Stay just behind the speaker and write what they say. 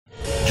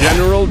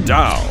General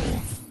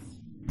Dao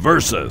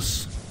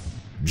versus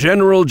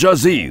General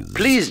Juhziz.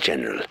 Please,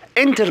 General,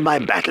 enter my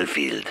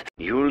battlefield.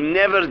 You'll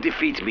never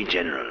defeat me,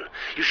 General.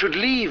 You should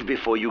leave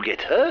before you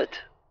get hurt.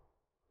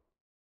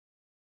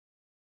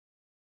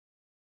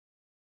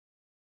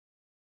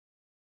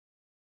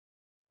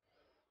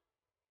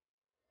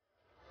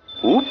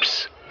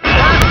 Oops.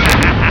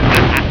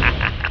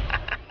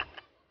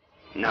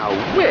 Now,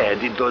 where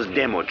did those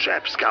demo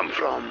traps come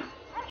from?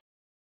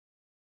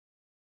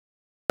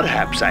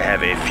 Perhaps I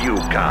have a few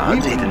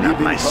cards hidden up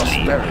my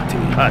sleeve.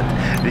 But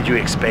did you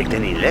expect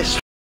any less?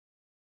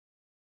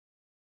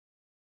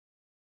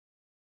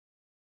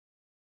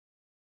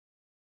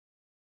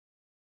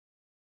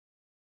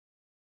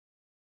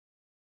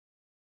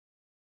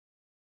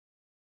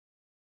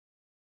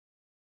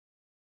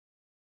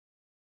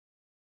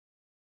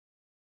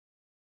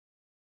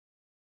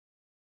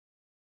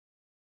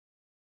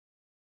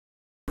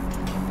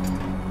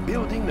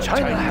 Building the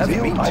China has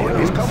been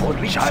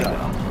for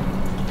China.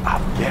 A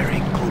very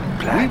good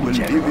plan. We will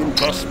live in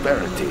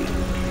prosperity.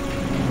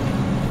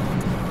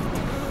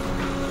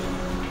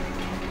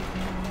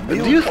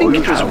 Do you think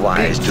it was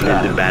wise to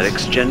leave the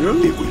barracks, General?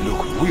 It will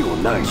look real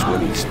nice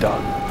when it's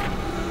done.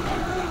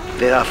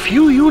 There are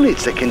few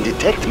units that can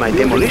detect my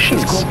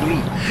demolitions.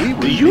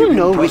 Do you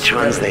know which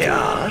ones they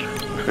are?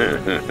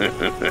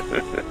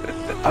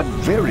 A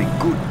very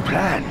good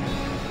plan.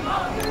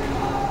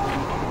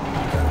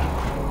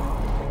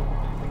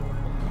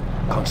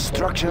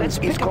 Construction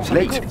is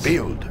complete. Let's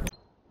build.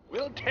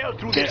 We'll tear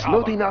through There's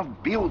not enough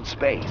build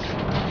space.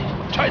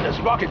 China's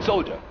rocket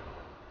soldier.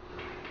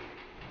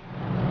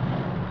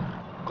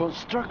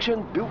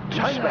 Construction built to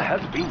China spec.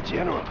 Has been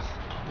generous.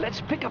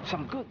 Let's pick up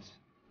some goods.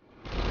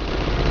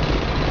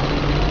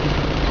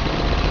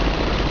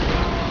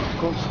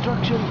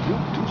 Construction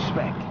built to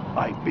spec.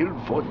 I build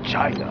for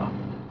China.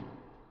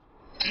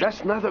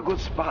 That's not a good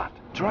spot.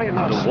 Try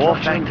another. The war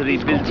factory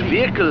builds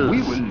vehicles.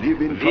 We will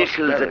live in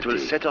vehicles that will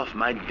set off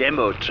my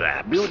demo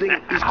traps. Building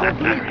is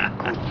complete.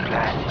 Good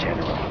plan,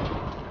 General.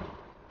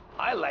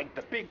 I like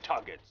the big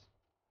targets.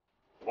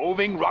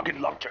 Moving rocket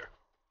launcher.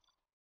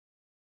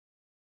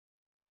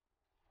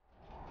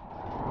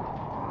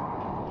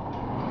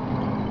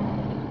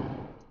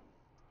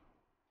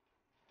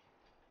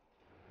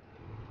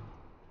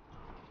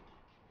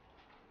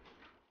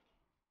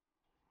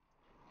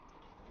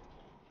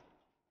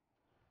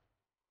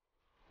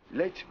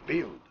 Let's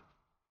build.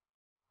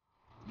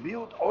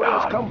 Build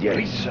orders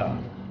complete, sir.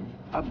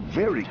 A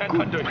very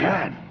good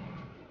plan.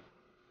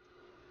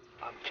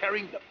 I'm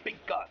carrying the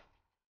big gun.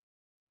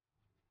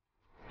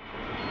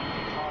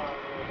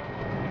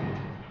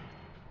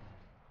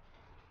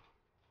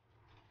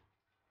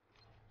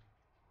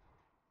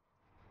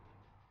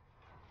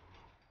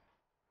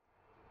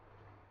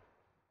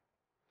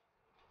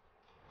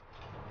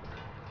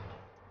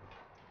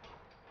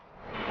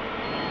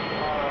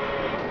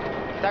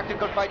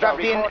 Tactical fighter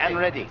strapped in and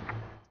ready.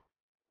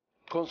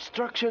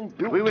 Construction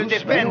built. We will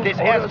defend this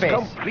airspace.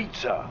 Complete,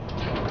 sir.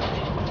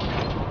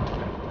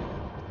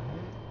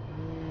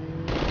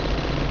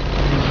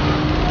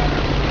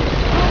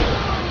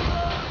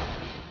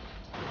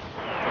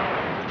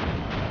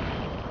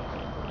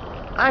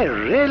 I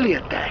rarely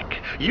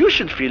attack. You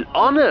should feel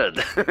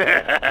honored.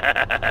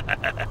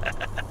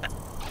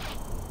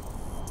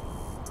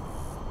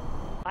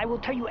 I will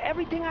tell you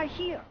everything I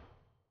hear.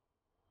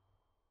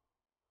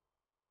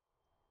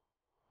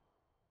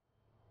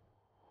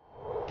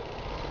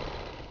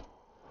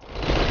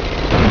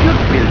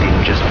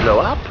 Just blow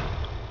up?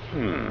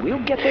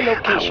 We'll get the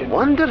location. I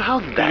wonder how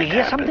that Did you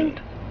hear happened.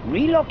 something?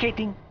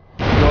 Relocating.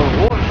 Your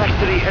war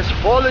factory has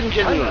fallen,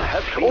 General.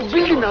 Or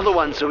build another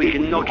one so we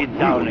can knock it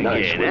down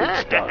again,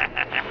 eh?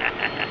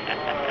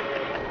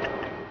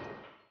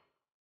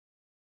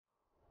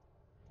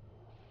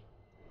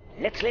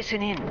 Let's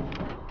listen in.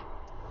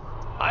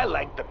 I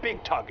like the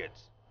big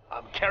targets.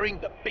 I'm carrying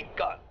the big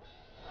gun.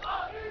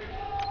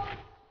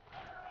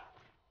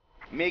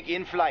 Make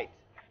in flight.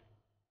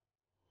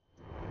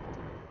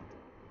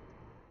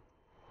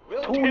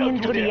 We'll Tune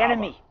into the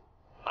enemy.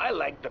 I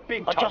like the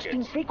big Adjusting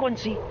targets.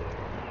 frequency.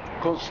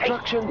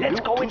 Construction Hey, let's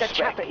built go where to the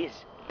spec. chopper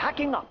is.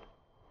 Packing up.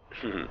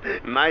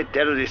 My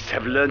terrorists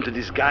have learned to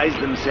disguise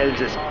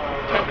themselves as...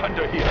 Tank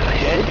under here.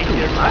 Dead too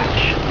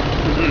much.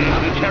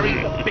 I'm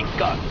carrying the big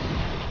gun.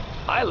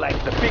 I like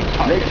the big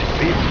targets. Let's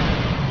build.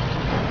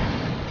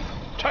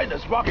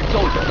 China's rocket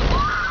soldier.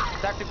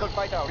 Tactical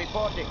fighter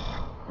reporting.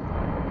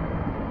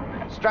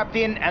 Strapped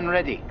in and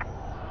ready.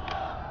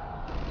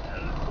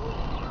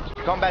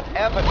 Combat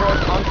air patrol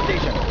on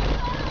station.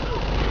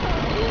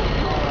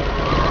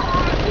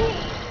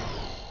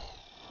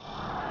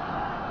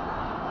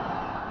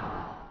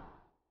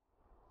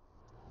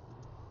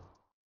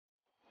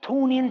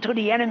 Tune in to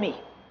the enemy.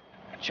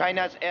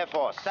 China's Air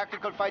Force.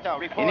 Tactical fighter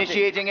reporting.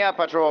 Initiating air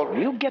patrol.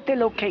 We'll get the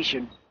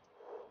location.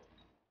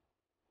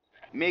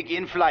 Make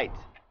in flight.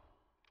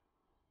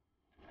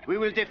 We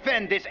will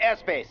defend this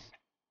airspace.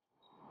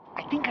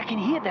 I think I can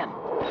hear them.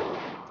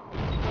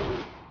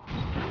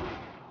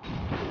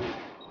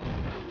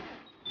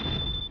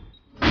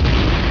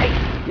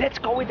 Let's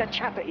go where the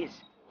chatter is.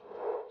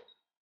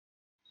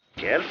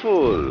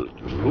 Careful.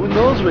 Who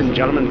knows when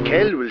German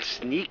Kell will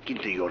sneak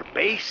into your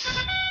base?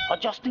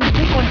 Adjusting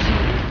frequency.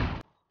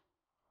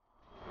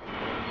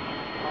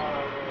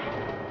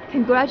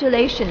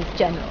 Congratulations,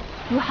 General.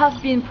 You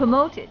have been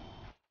promoted.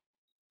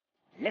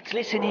 Let's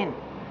listen in.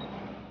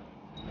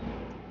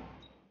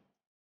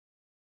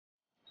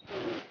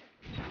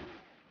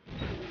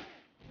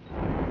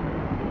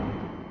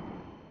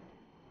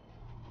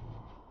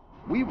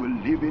 We will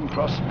live in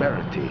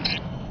prosperity.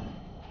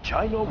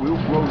 China will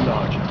grow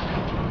larger.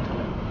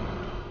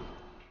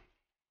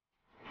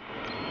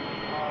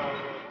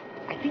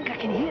 I think I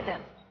can hear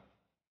them.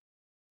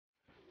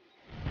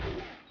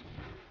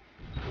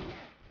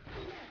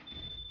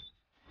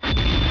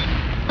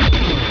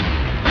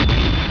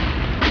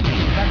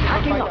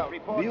 Hacking up.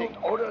 Build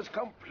orders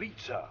complete,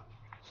 sir.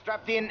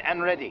 Strapped in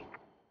and ready.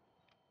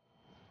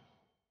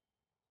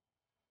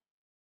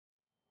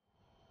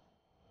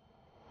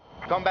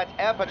 Combat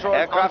air patrol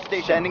aircraft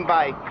standing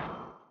by.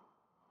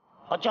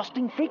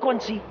 Adjusting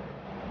frequency.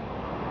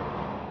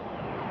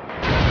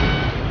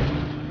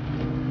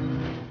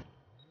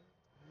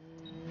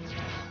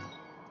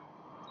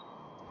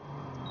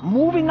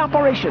 Moving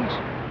operations.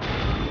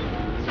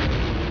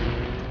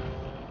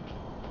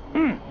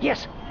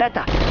 Yes,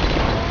 better.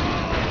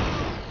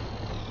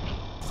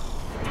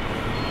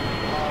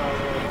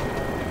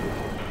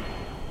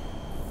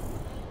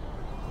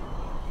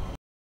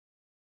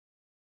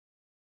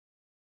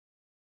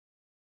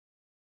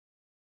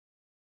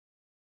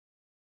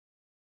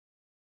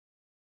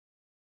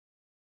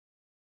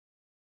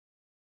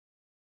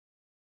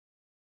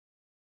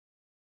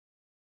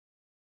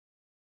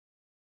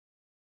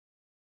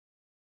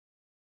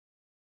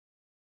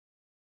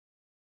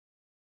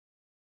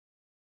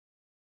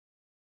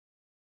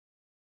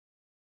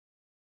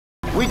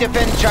 We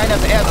defend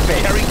China's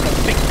airspace. Carrying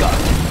the big gun.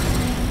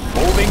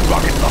 Moving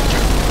rocket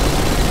launcher.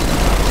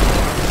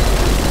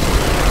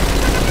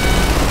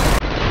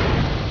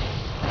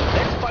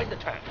 Let's find the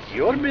tank.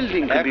 Your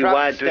building could be Aircraft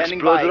wired to standing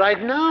explode by.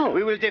 right now.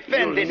 We will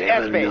defend You'll this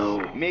never airspace.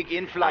 know. MiG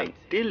in flight.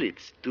 Until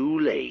it's too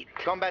late.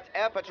 Combat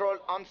air patrol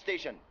on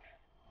station.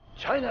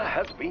 China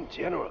has been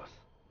generous.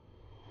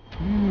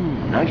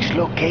 Nice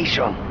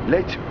location.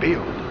 Let's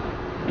build.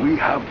 We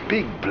have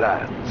big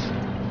plans.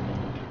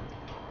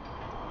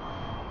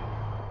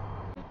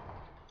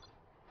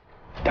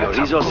 Your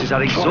resources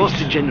are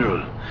exhausted,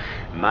 General.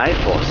 My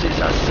forces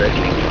are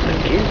circling for the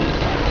kill.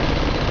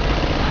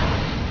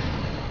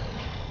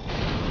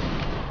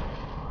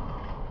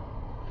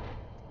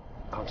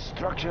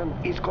 Construction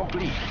is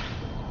complete.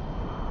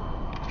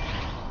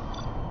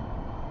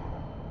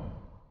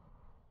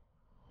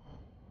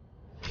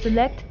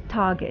 Select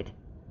target.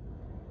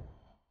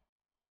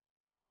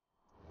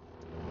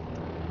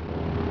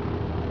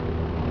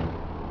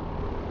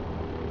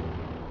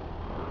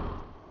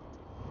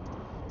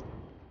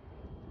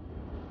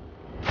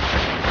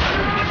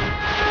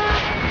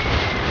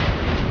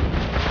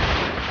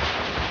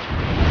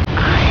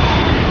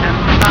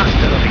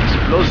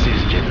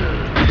 Explosives,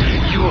 General.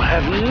 You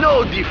have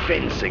no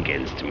defense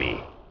against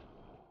me.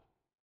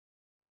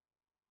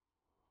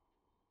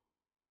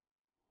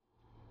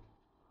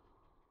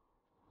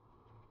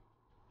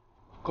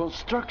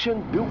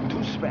 Construction built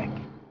to spec.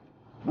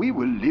 We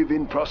will live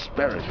in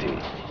prosperity.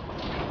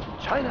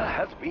 China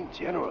has been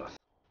generous.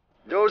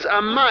 Those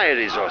are my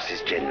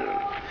resources, General.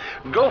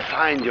 Go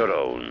find your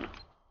own.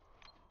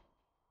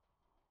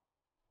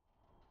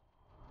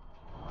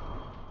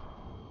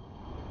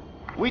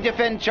 We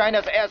defend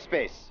China's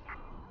airspace.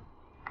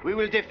 We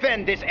will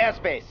defend this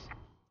airspace.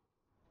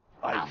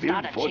 I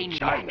build for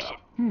China.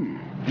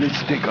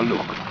 Let's take a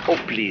look. Oh,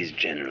 please,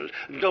 General.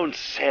 Don't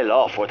sell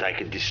off what I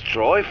can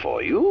destroy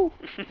for you.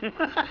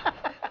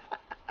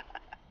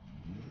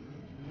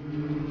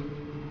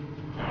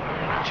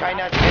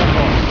 China's Air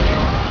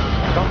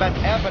Force. Combat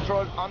air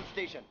patrol on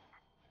station.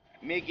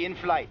 MiG in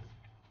flight.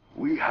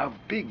 We have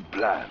big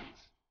plans.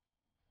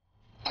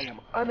 I am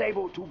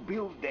unable to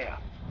build there.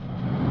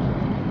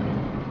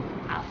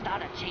 I'll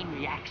start a chain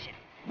reaction.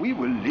 We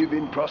will live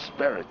in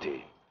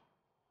prosperity.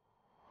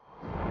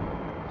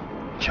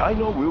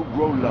 China will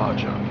grow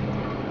larger.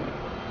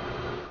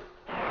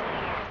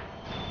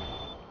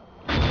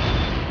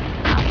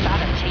 I'll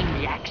start a chain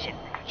reaction.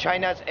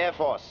 China's Air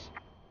Force.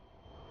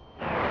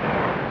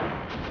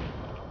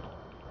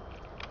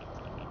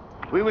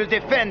 We will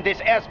defend this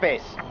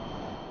airspace.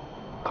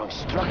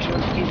 Construction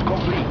is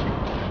complete.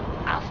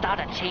 I'll start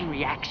a chain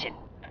reaction.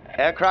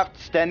 Aircraft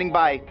standing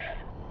by.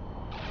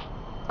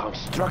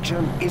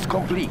 Construction is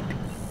complete.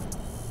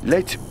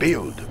 Let's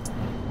build.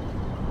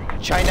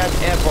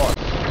 China's Air Force.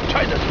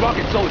 China's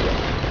rocket soldier.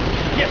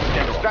 Yes,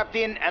 General. Strapped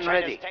in and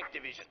ready. Tank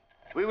division.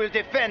 We will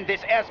defend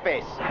this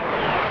airspace.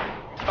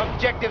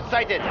 Objective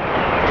sighted.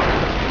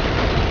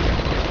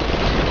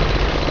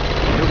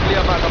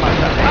 Nuclear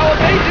Magamata. Our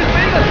base is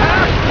being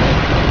attacked!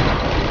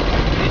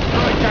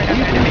 Destroy China's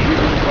We will enemy.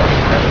 live in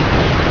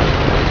prosperity.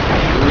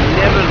 You will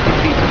never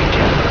defeat me,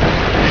 General.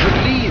 You should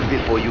leave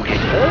before you get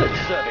hurt.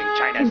 Serving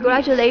China's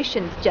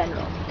Congratulations,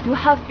 General. You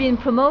have been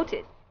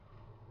promoted.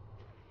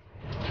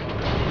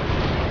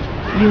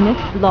 Unit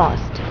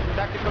lost.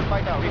 Tactical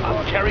fighter I'm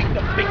report. carrying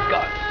the big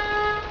gun.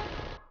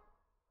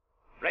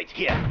 Right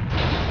here.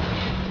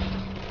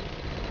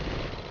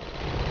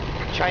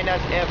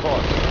 China's Air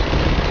Force.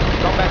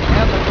 Combat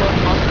Air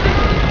Patrol on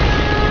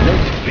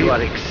station. You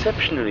are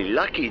exceptionally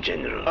lucky,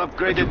 General. Upgraded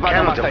but you battle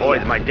cannot master avoid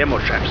here. my demo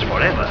traps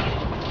forever.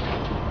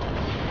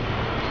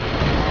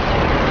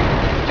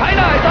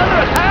 China is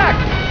under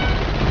attack!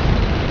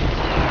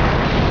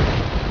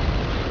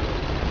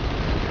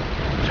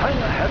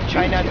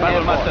 China's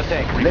Air Master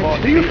tank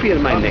report. Do you fear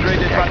my next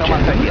Upgraded attack, battle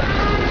master General? here.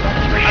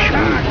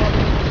 Attack!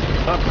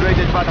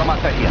 Upgraded battle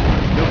master here.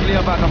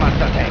 Nuclear battle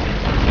master tank.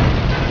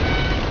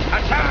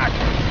 Attack!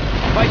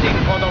 Fighting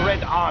for the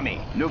Red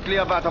Army.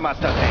 Nuclear battle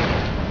master tank.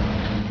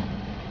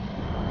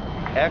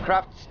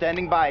 Aircraft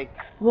standing by.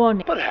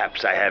 Warning.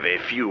 Perhaps I have a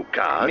few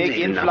cards Make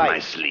hidden in up flight. my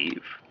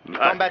sleeve. But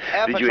Combat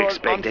Air did Patrol you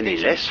expect on any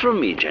station. less from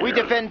me, General? We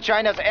defend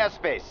China's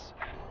airspace.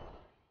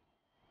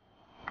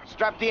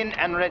 Strapped in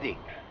and ready.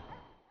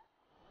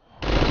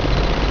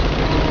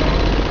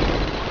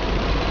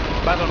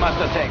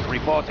 Battlemaster tank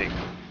reporting.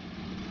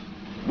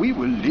 We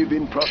will live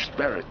in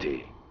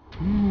prosperity.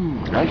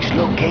 Nice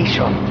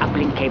location.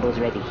 Uplink cables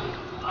ready.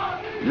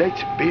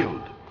 Let's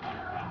build.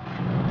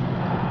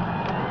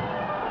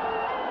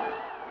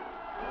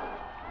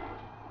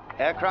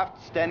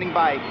 Aircraft standing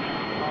by.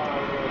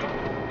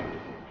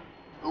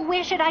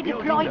 Where should I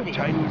deploy Building the this?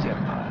 Chinese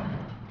Empire.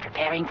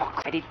 Preparing for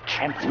credit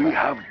transfer. We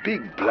have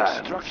big plans.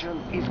 Construction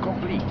is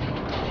complete.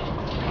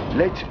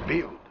 Let's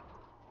build.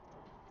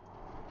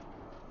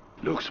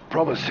 Looks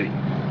promising.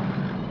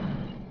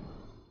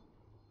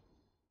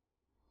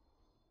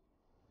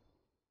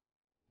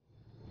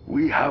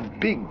 We have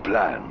big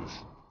plans.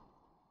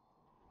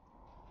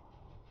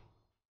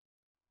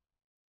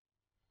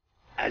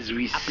 As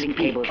we Uplink speak,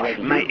 cables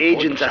ready. my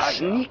agents are China.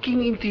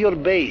 sneaking into your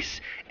base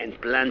and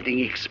planting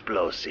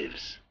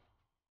explosives.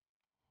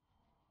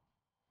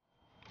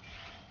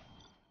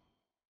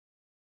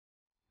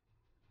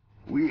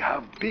 We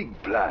have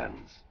big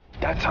plans.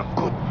 That's a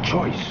good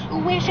choice.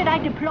 Where should I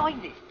deploy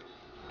this?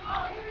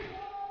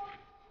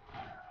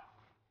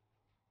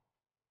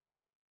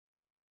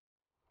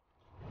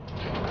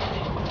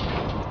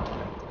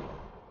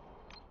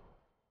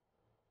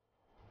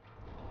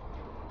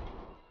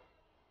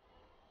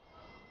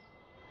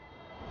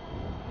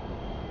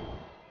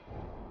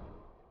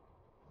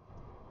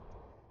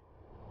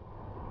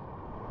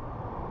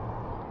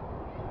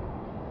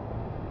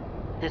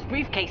 This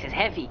briefcase is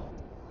heavy.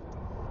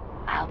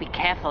 I'll be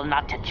careful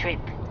not to trip.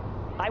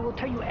 I will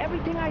tell you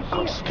everything I hear.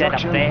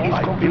 Construction is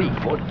complete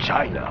for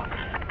China.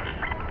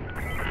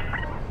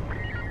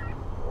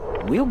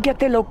 We'll get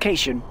their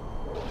location.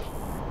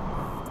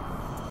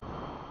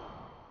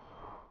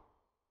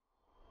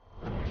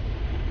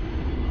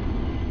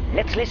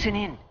 Let's listen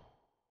in.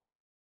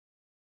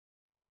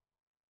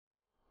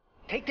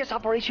 Take this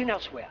operation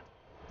elsewhere.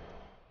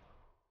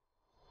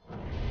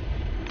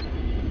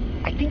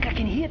 I think I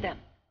can hear them.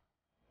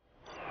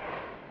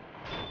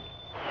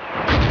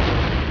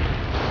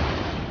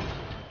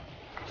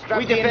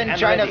 We defend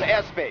China's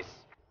airspace.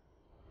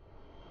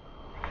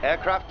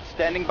 Aircraft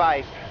standing by.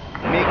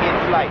 Make in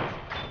flight.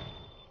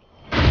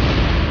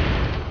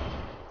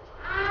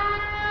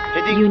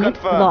 Hitting Unit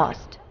confirmed.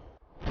 lost.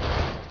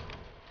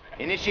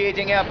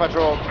 Initiating air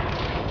patrol.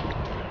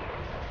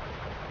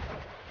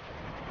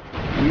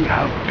 We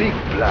have big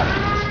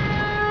plans.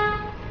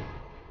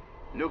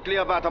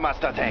 Nuclear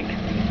Battlemaster tank.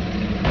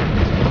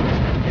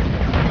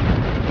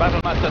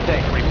 Battlemaster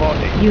tank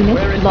reporting. Unit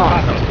Where is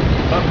lost. the battle?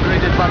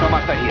 Upgraded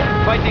Battlemaster here.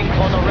 Fighting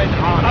for the Red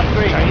Army.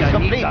 Upgrade China is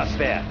complete. needs us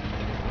there.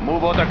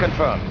 Move order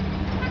confirmed.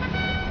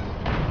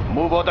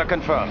 Move order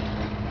confirmed.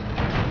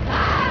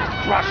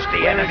 Crush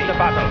the Where enemy. is the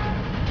battle?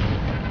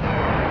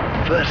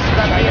 First,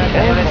 Air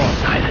then Force.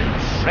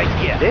 silence. Right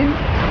here. Then,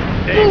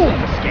 There's boom.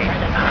 no escape.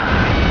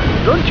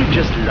 Don't you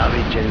just love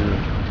it, General?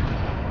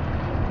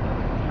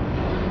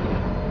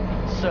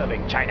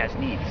 Serving China's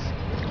needs.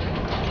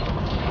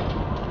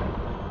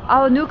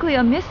 Our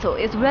nuclear missile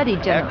is ready,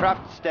 General.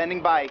 Aircraft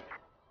standing by.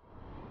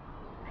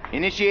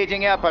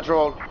 Initiating air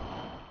patrol.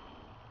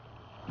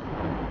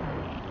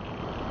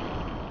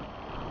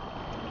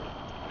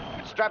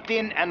 Strapped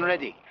in and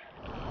ready.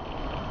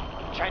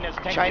 China's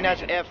tank China's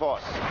division. Air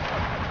Force.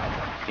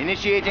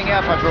 Initiating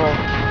air patrol.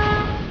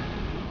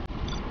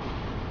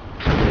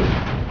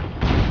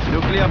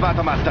 Nuclear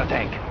Battlemaster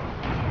tank.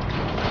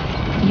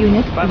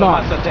 Unit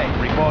Battlemaster lost.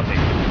 tank reporting.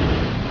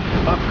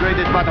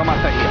 Upgraded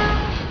Battlemaster here.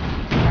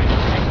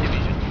 China's tank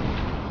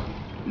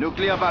division.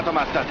 Nuclear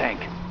Battlemaster tank.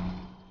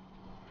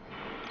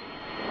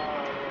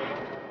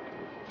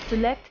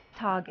 Select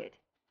target.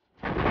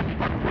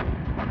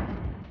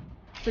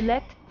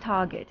 Select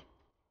target.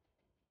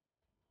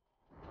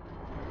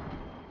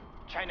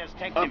 China's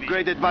tank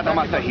Upgraded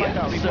Battlemaster here.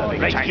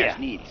 Serving Right China's here.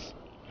 needs.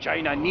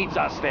 China needs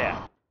us there.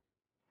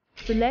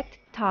 Select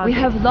target. We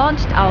have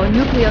launched our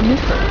nuclear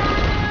missile.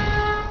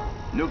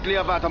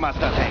 Nuclear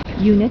Battlemaster tank.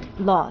 Unit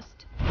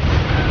lost.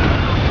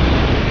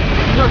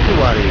 Not to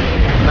worry.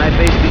 My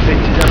base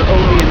defenses are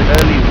only an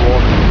early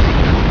warning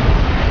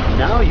signal.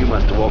 Now you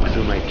must walk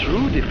through my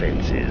true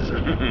defenses.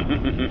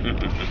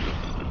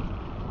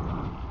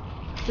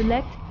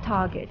 Select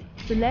target.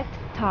 Select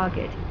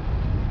target.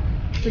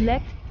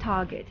 Select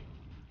target.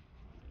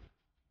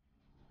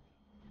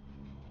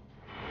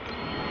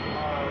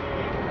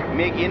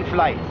 MiG in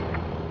flight.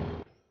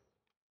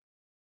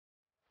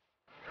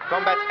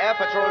 Combat air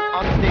patrol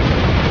on station.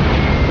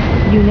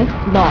 Unit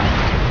lost.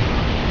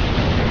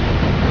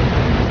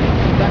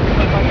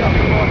 Tactical fighter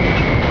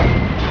reporting.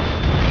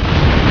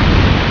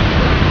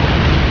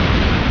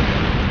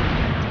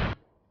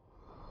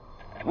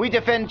 We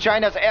defend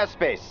China's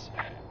airspace.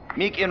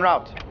 MiG en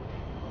route.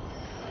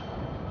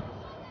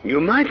 You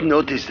might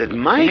notice that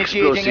my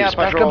Initiating explosives air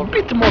pack a patrol.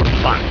 bit more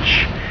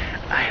punch.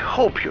 I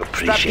hope you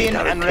appreciate in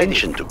our and ready.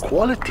 attention to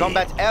quality.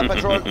 Combat air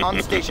patrol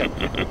on station.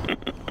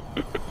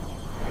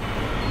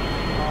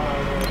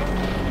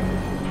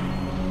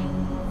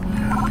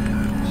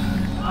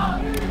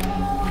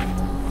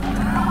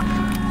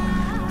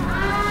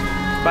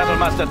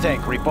 Battlemaster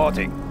tank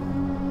reporting.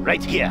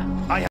 Right here.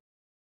 I have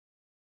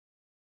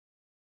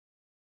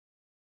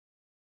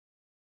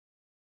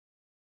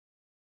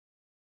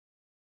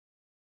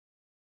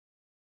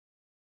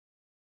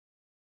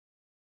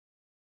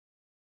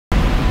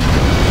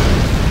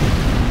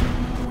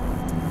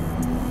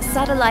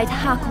Satellite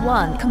Hack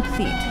 1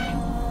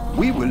 complete.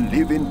 We will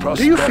live in Do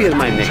prosperity. you fear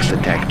my next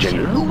attack,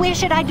 General? Where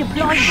should I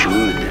deploy You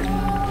should.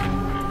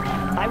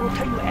 I will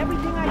tell you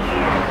everything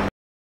I hear.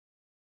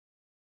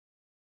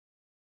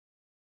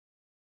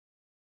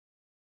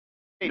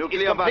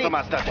 nuclear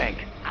battlemaster tank.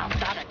 I'll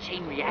start a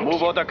chain reaction.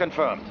 Move order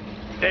confirmed.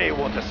 They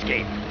won't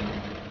escape.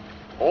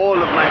 All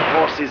of my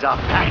forces are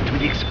packed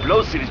with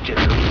explosives,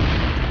 General.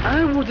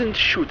 I wouldn't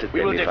shoot at We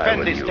them will if I defend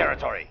were this you.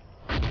 territory.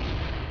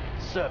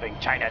 Serving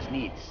China's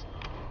needs.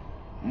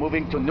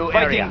 Moving to new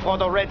Fighting area. For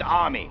the Red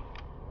Army.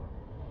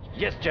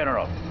 Yes,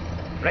 General.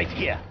 Right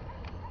here.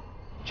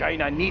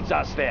 China needs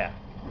us there.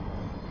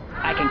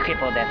 I can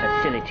cripple their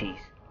facilities.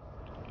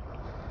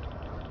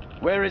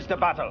 Where is the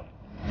battle?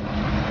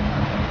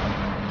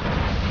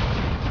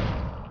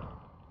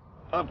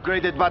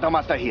 Upgraded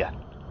battlemaster here.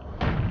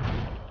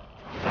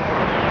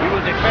 We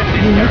will defend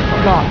this Unit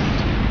territory.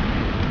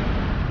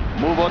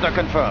 lost. Move order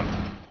confirmed.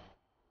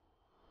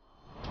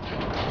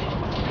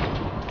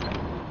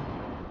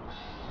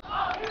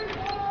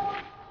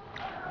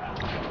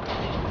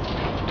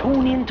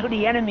 Tune in to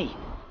the enemy.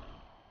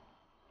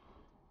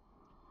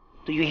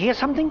 Do you hear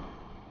something?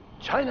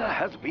 China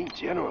has been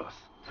generous.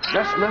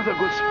 That's not a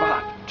good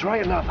spot. Try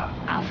another.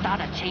 I'll start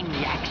a chain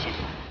reaction.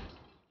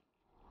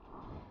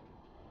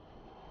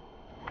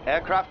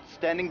 Aircraft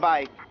standing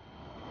by.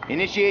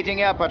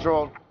 Initiating air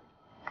patrol.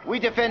 We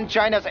defend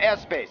China's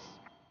airspace.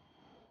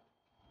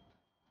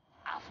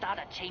 I'll start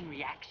a chain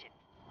reaction.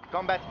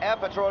 Combat air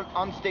patrol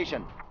on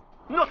station.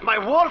 Not my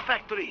war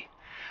factory!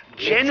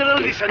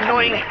 General, this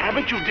annoying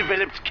habit you've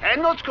developed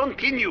cannot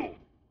continue.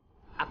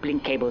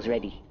 Uplink cables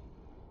ready.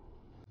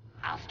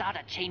 I'll start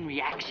a chain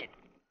reaction.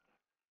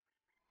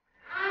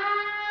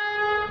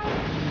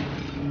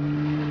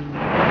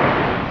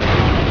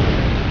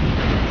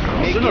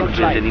 Do not build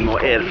any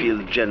more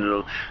airfield,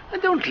 General. I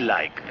don't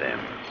like them.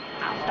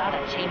 I'll start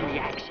a chain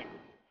reaction.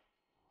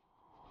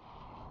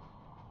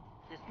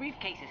 This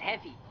briefcase is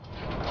heavy.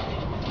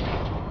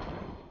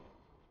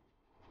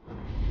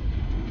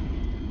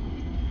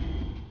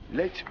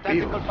 Let's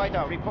Tactical build.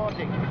 fighter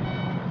reporting.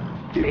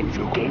 Let's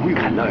look really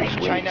nice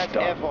when China's it's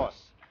Air done.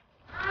 Force.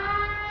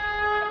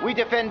 We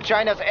defend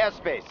China's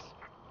airspace.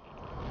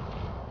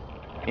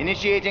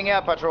 Initiating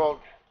air patrol.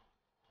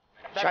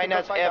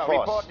 China's Air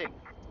Force. Reporting.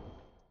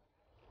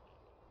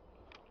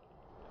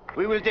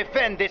 We will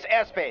defend this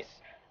airspace.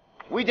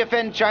 We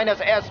defend China's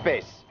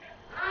airspace.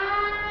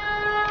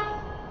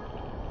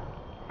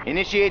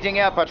 Initiating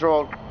air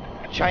patrol.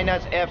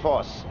 China's Air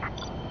Force.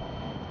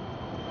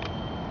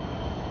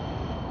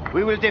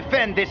 We will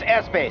defend this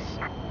airspace.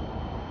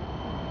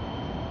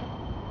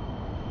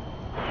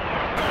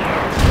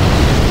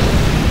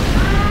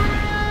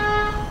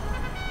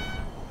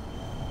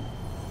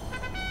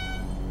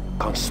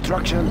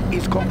 Construction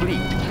is complete.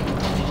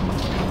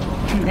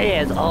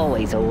 There's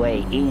always a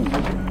way in.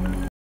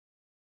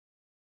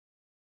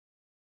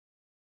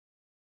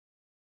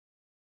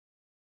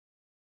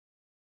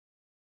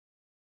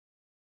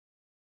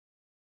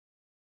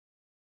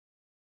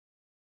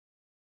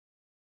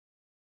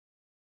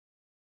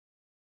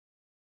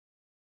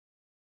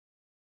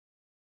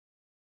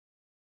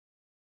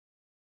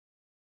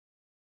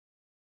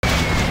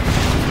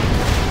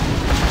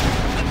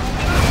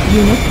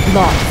 Unit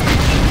lost.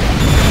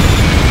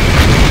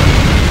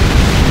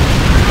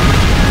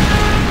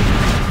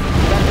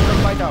 Tactical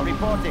fighter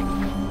reporting.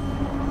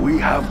 We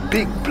have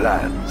big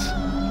plans.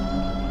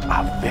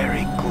 A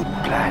very good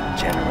plan,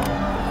 General.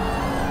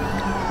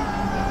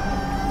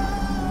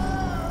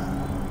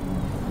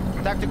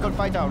 Tactical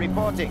fighter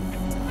reporting.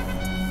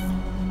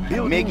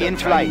 Building MiG the in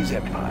flight. Chinese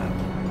Empire.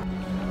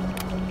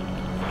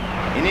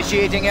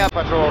 Initiating air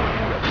patrol.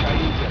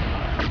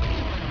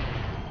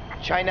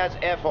 China's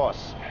Air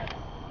Force.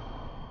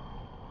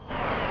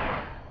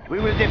 We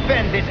will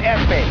defend this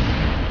airspace.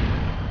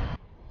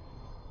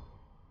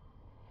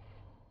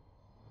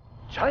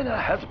 China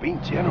has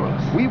been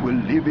generous. We will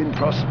live in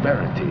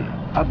prosperity.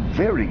 A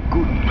very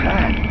good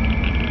plan.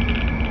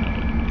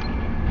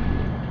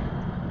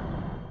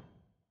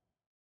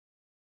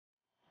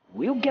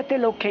 We'll get their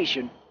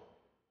location.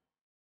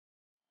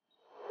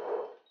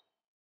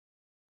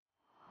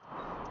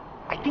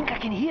 I think I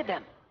can hear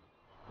them.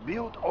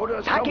 Build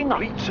orders Tacking up.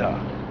 complete, sir.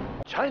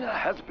 China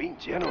has been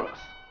generous.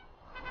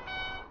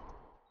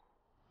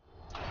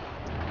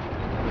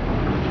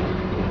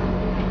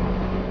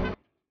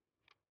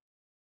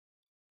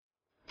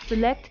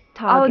 Select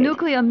target. Our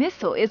nuclear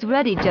missile is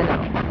ready,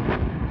 General.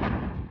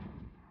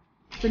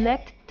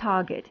 Select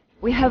target.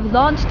 We have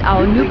launched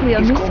our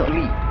nuclear is missile.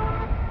 complete.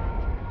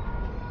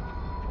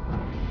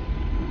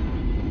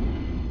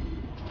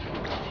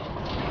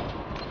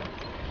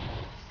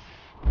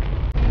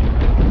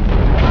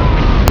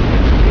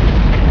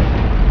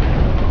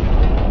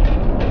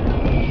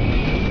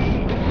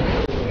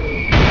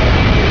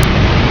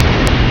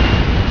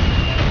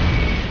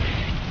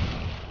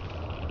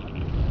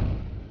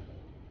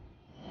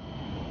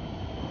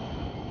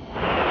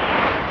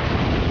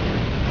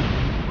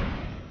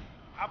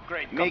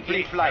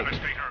 Making flight.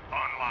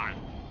 Online.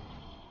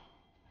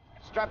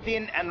 Strapped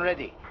in and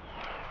ready.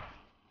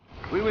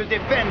 We will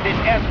defend this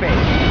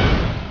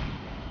airspace.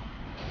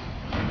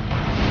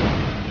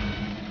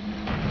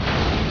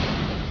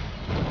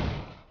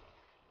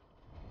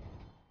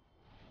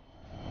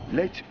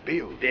 Let's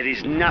build. There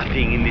is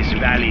nothing in this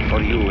valley for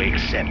you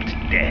except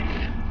death.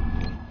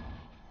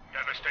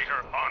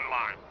 Devastator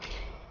online.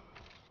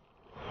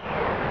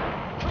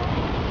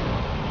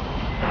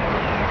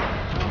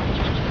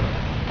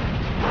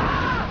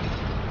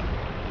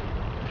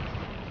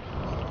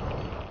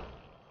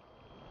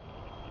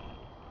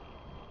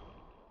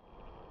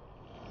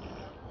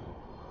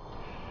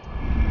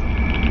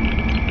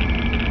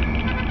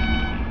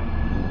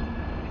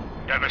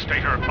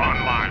 Devastator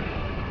online.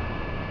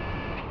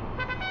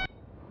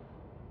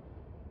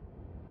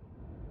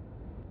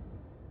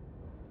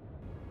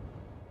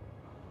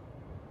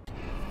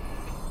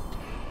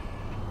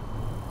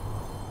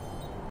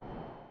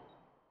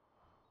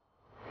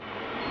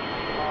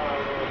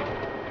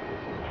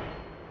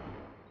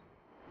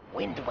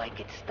 When do I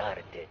get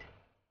started?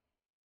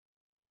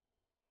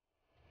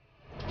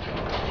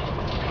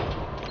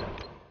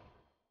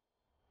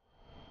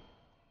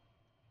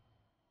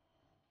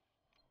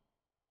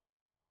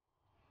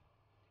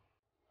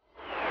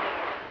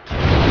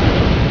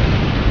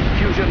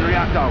 Fusion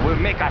reactor will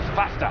make us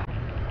faster.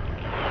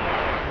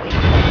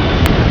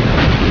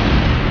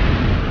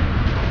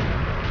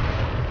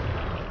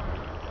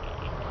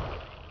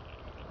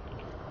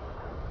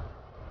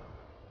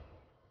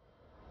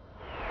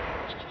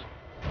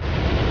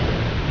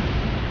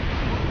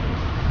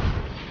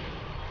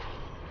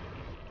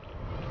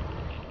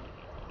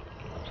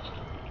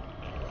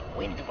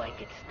 When do I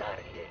get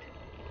started?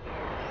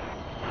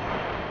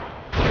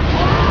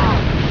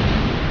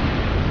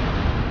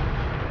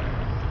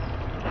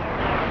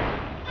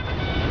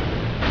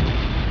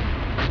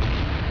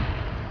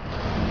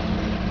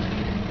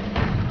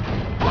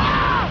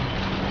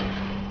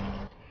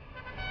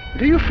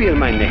 Do you fear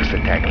my next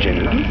attack,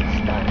 General?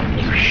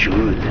 You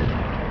should.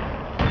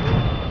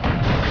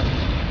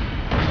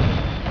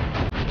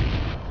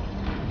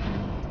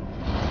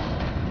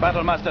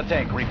 Battlemaster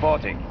tank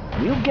reporting.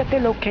 We'll get their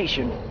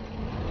location.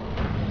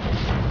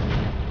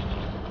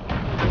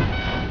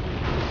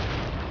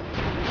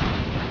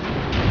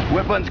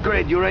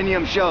 Weapons-grade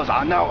uranium shells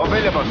are now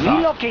available, sir.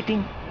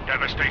 Relocating.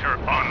 Devastator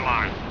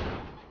online.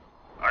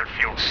 I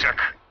feel sick.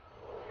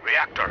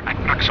 Reactor at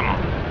maximum.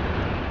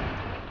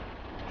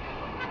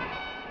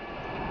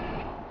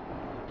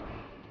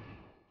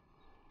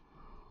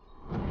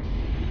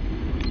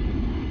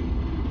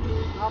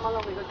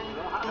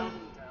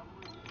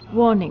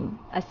 Warning,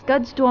 a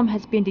scud storm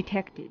has been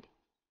detected.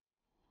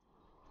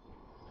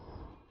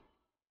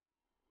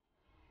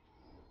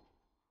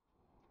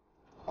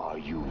 Are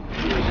you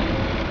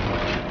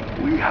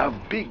ready? We have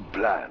big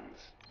plans.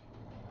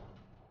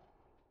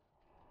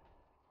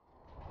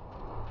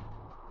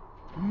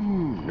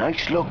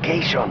 Nice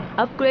location.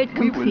 Upgrade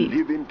We will complete.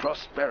 live in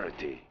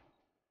prosperity.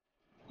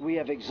 We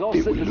have It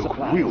exhausted will the look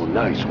supplies. real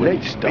nice when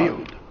it's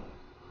built.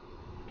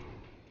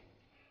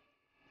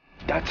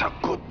 That's a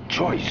good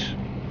choice.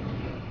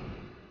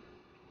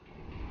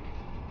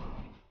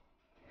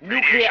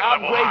 Nuclear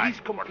upgrade is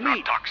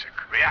complete. Toxic.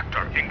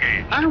 Reactor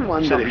engaged. I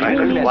wonder if I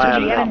can wire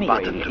that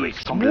button to Moving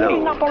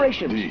explode.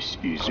 operations. This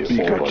is a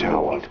speaker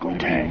tower will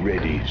be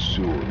ready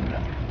soon.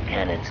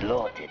 Cannons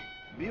loaded.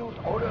 Build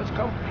orders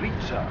complete,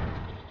 sir.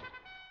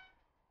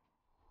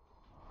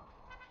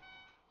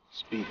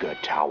 Speaker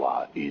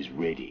tower is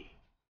ready.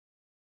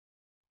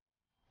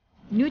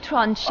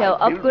 Neutron shell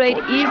I built upgrade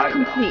for is China.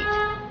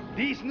 complete.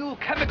 These new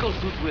chemical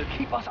suits will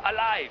keep us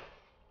alive.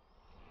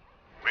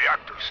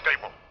 Reactor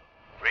stable.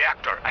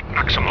 Reactor at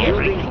maximum.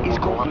 Building is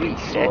complete.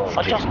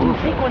 Adjusting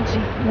frequency.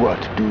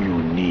 What do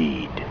you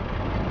need?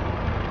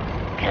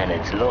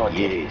 Cannons loaded.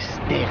 Yes,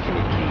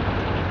 Definitely.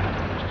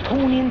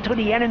 Tune in to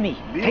the enemy.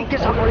 Take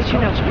this Build orders operation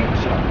out.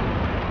 complete, sir.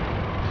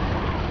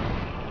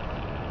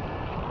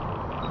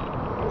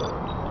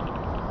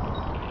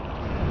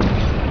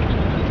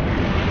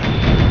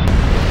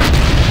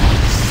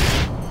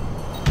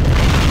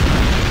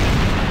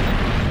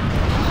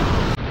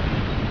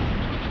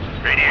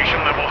 Radiation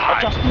level high,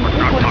 Adjusting but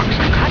not frequency.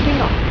 toxic. Hacking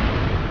up.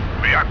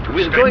 Reactor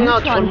We're stable. going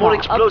out for Neutron more bar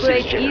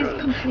explosives, upgrade is General.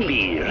 complete.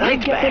 Be We'll right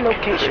get the back.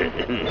 location.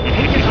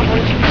 Take this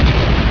operation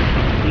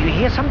elsewhere. Do you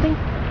hear something?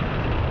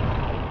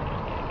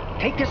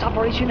 Take this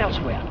operation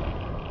elsewhere.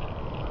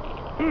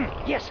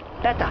 Yes,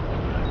 better.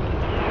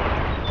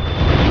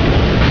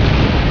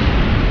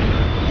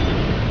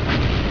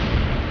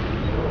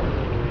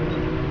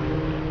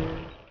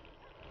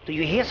 Do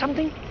you hear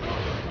something?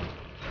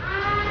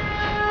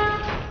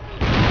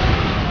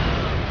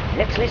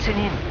 Let's listen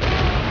in.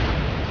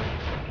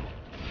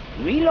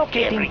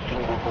 Relocating. Everything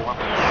will go up.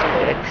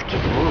 Let's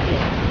get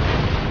moving.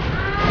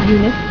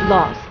 Unit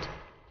lost.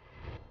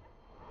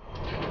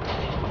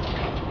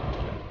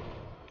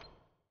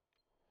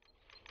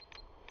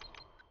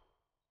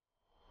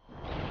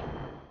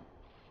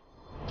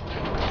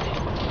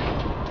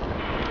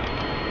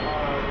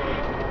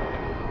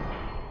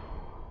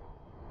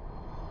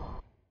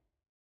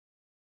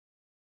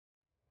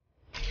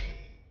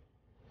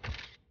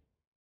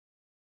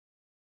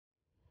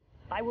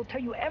 I will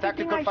tell you everything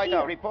Tactical I fighter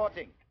hear.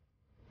 reporting.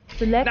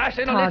 Select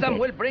Nationalism target.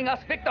 will bring us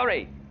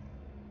victory.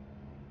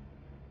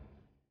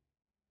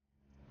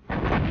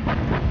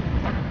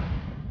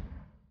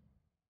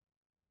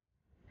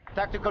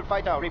 Tactical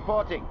fighter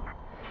reporting.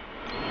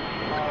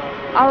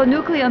 Our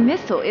nuclear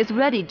missile is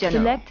ready,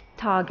 General. Select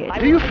target.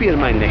 Do you fear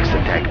my next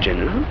attack,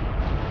 General?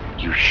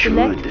 You should.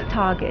 Select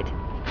target.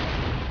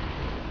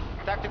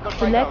 Tactical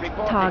fighter Select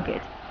reporting.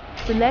 target.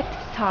 Select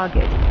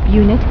target.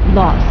 Unit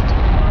lost.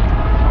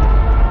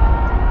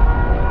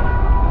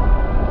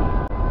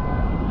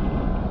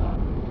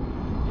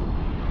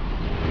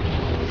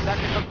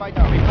 Tactical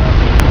fighter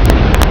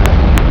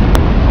reporting.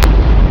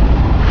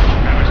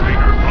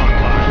 Devastator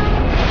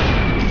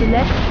online.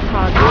 Select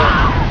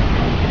target.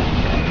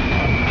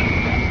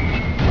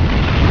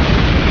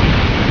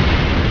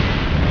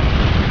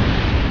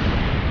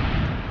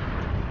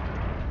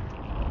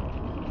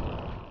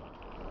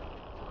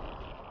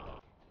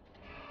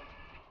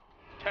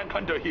 Tank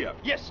hunter here.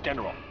 Yes,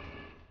 General.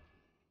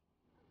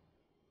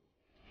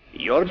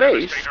 Your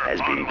base has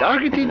been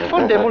targeted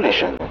for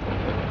demolition.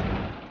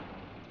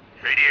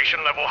 Radiation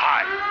level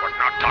high, but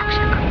not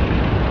toxic.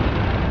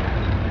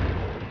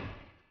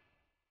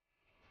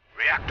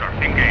 Reactor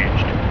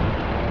engaged.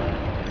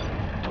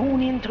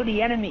 Tune in to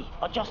the enemy.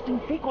 Adjusting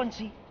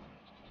frequency.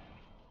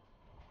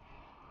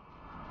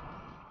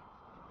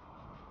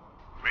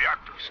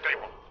 Reactor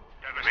stable.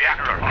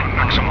 Reactor on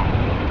maximum.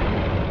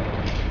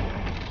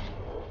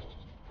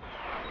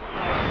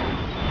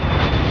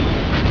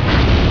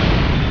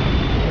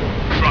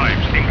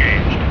 Drives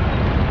engaged.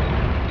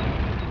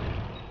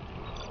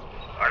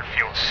 I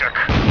feel sick.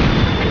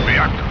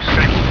 Reactor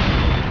stable.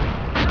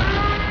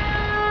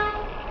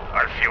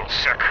 I feel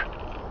sick.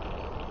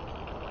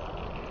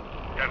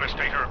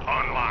 Devastator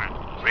online.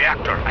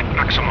 Reactor at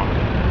maximum.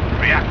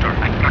 Reactor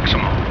at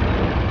maximum.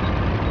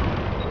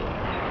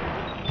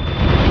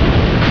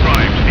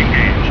 Drives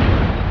engaged.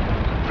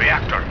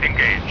 Reactor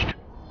engaged.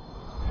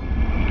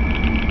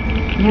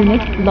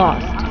 Unit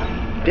lost.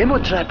 Demo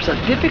traps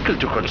are difficult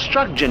to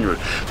construct, General.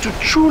 To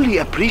truly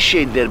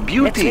appreciate their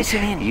beauty,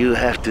 listen in. you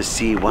have to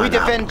see one We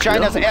defend up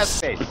China's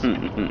close. airspace.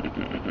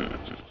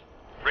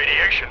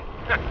 Radiation.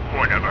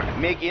 Whatever.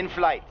 MiG in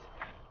flight.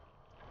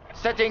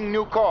 Setting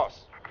new course.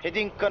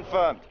 Heading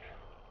confirmed.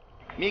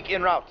 MiG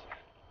en route.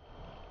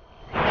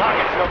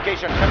 Target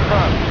location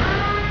confirmed.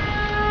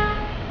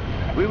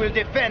 We will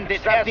defend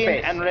this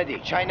airspace. And ready.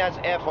 China's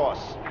Air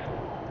Force.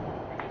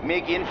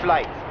 MiG in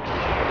flight.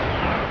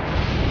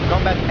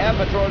 Combat air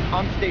patrol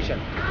on station.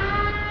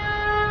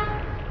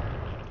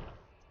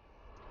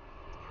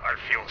 I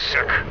feel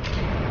sick.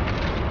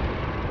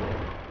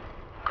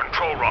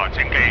 Control rods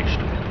engaged.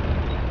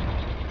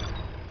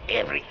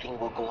 Everything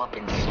will go up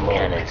in smoke.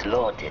 Cannons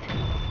loaded.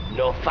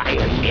 No fire.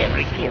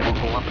 Everything will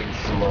go up in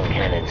smoke.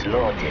 Cannons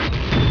loaded.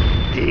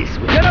 This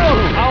will...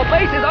 General, our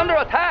base is under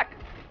attack.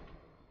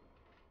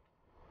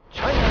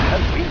 China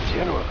has been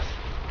generous.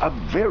 A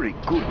very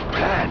good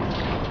plan.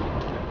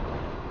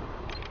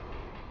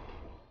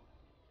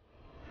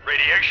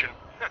 Radiation.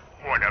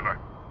 Whatever.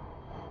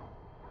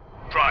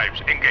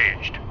 Drives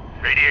engaged.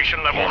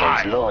 Radiation level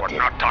high, but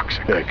not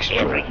toxic.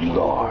 Extra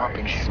large. Up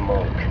in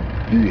smoke.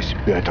 This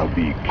better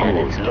be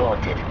Cannons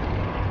loaded.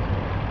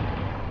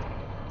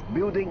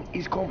 Building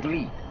is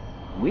complete.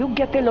 We'll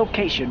get the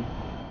location.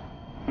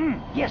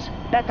 Yes,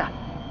 better.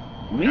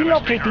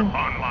 Relocating.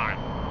 Online.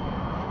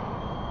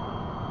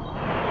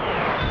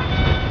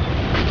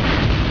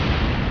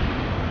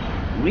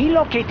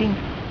 Relocating.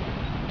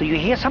 Do you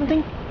hear something?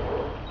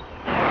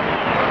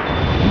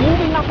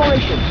 Moving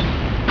operations.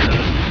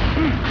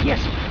 Yes,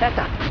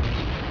 better.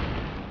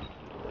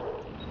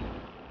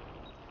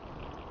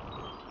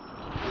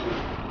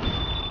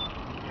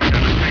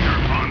 Devastator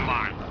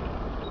online.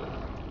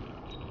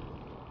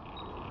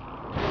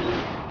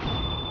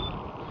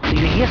 Do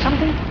you hear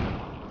something?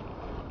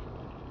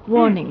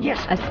 Warning.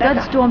 Yes, A better.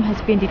 scud storm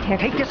has been detected.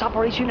 Take this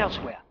operation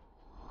elsewhere.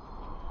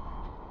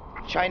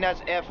 China's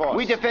Air Force.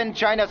 We defend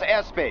China's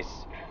airspace.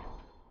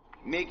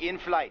 MiG in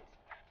flight.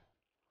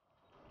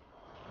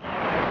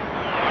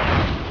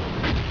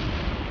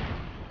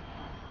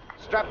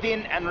 Strapped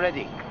in and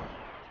ready.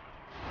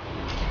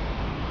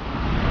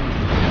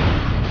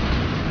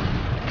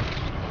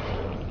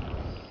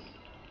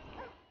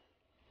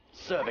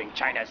 Serving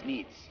China's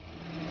needs.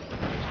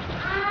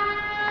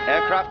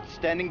 Aircraft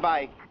standing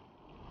by.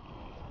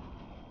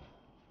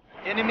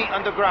 Enemy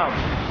underground.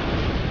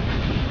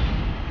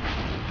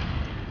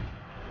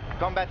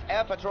 Combat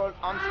air patrol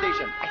on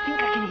station. I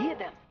think I can hear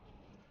them.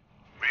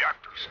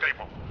 Reactor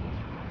stable.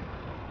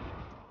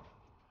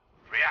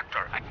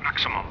 Reactor at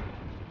maximum.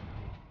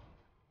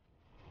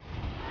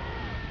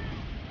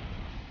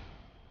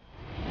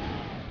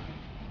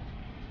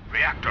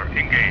 Reactor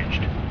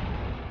engaged.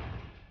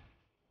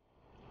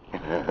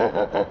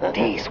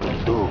 This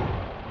will do.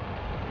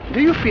 Do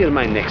you fear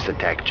my next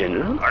attack,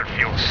 General? I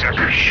feel sick.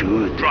 You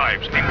should.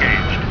 Drives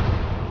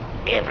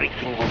engaged.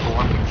 Everything will go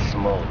up in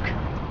smoke.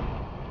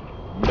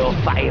 No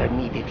fire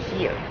needed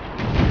here.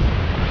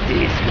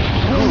 This will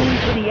tune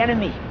into the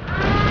enemy.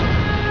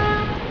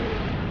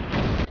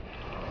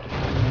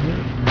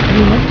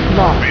 Unit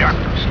lost.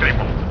 Reactor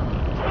stable.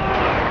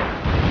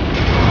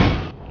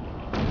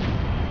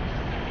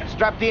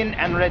 Strapped in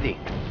and ready.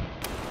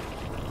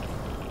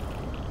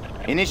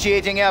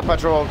 Initiating air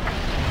patrol.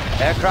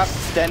 Aircraft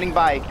standing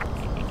by.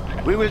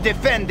 We will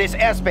defend this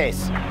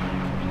airspace.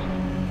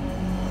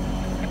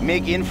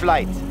 MiG in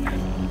flight.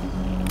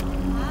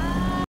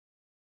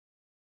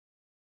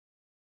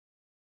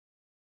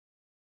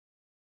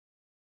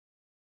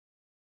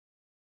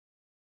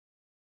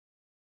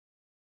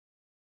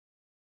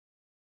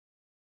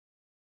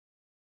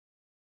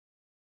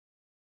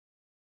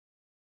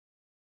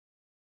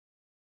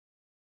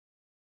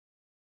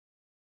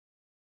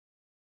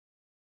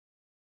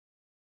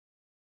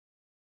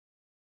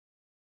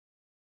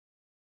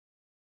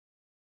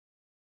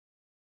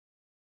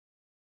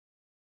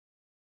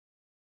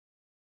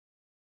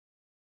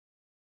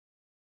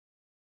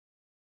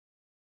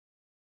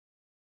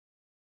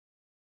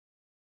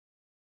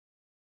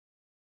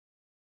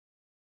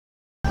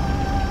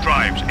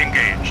 Drives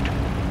engaged.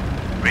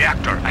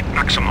 Reactor at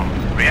maximum.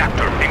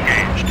 Reactor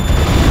engaged.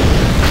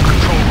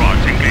 Control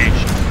rods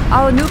engaged.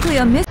 Our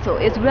nuclear missile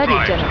is ready,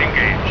 Drives General.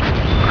 engaged.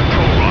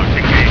 Control rods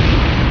engaged.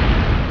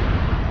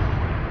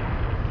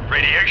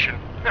 Radiation?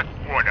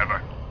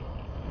 Whatever.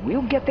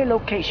 We'll get their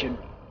location.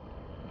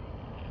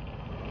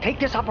 Take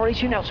this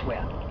operation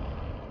elsewhere.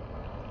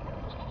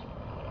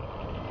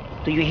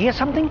 Do you hear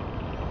something?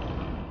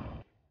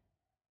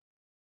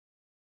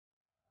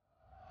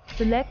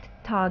 Select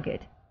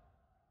target.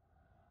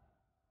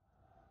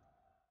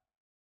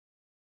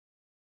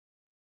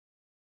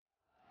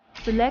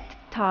 Select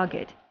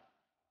target.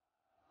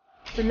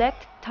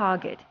 Select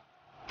target.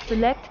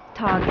 Select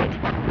target.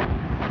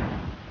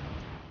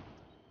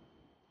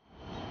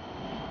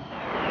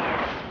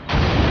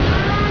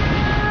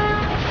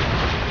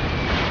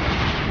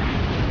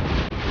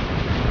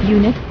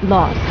 Unit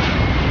lost.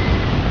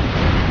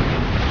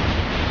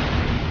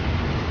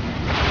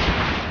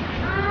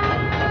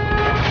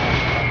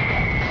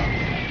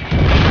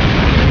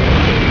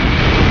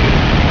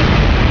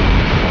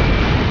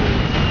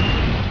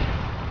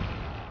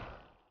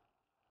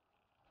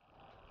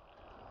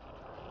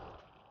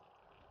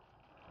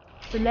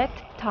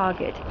 Select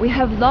target. We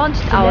have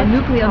launched our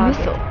nuclear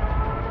missile.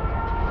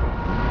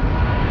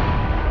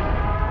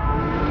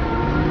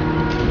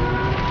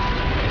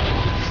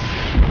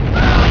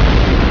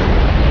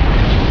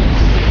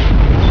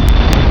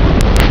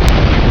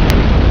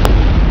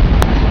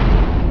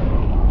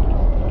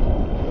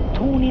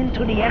 Tune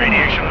into the enemy.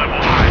 Radiation level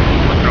high,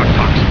 but not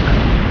toxic.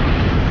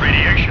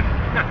 Radiation?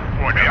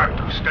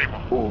 Whatever.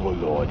 Stable.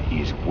 Overlord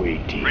is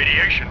waiting.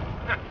 Radiation?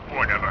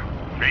 Whatever.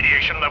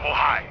 Radiation level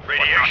high.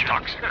 Radiation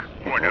toxic.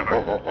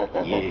 Whatever.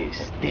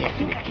 Yes, I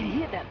definitely. can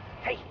hear them.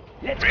 Hey,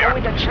 let's go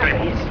where the chopper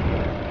is.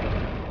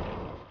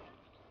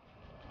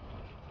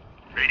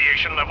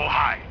 Radiation level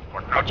high,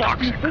 but not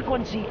Adjusting toxic.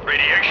 frequency.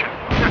 Radiation?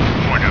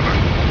 Whatever.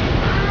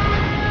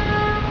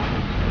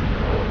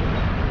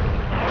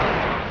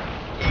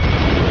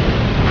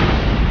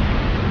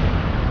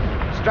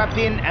 Strapped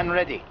in and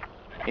ready.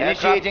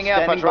 Initiating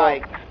air patrol.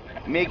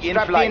 MiG in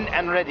flight. Strapped in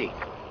and ready.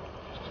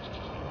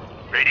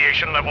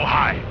 Radiation level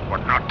high,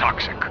 but not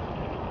toxic.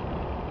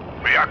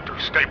 Reactor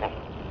stable.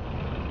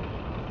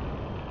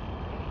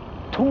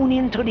 Tune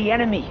into the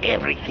enemy.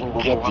 Everything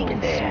will go up in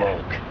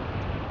smoke.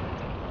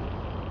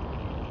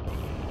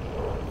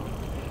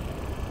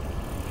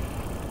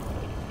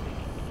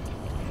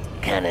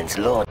 Cannons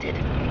loaded.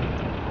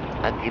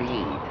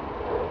 Agreed.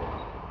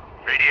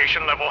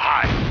 Radiation level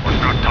high, but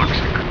not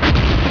toxic.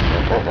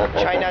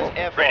 China's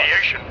Air Force.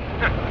 Radiation?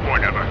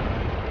 Whatever.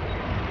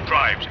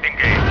 Drives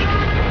engaged.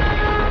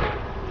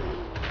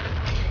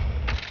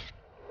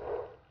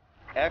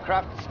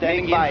 Aircraft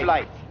standing by. In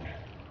flight.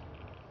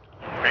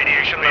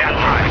 Radiation level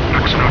high,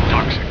 but not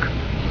toxic.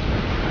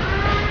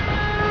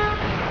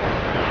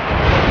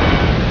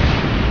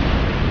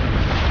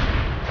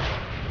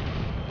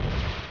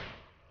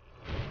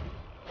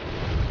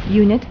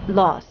 Unit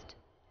lost.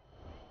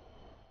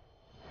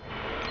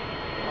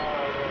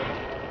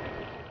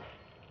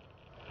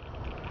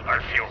 I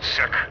feel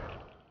sick.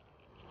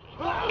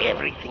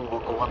 Everything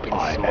will go up in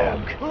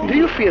smoke. Do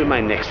you fear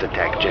my next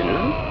attack,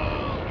 General?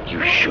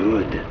 You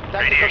should.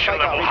 Radiation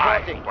level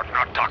high, but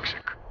not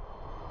toxic.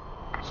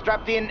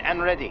 Strapped in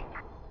and ready.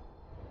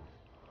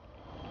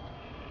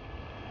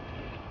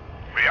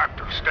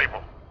 Reactor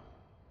stable.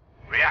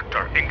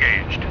 Reactor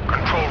engaged.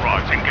 Control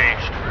rods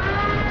engaged.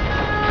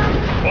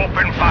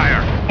 Open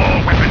fire.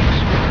 All weapons.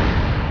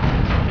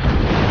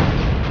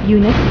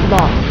 Unit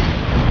lost.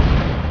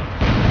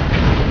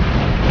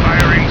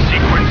 Firing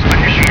sequence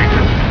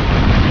initiated.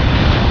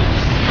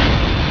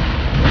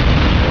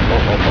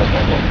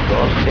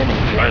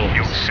 I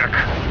feel sick.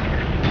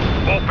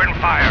 Open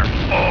fire.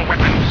 All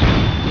weapons.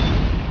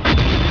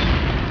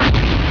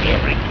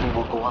 Everything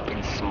will go up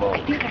in smoke.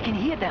 I think I can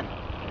hear them.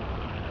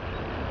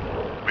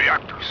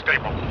 Reactor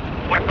stable.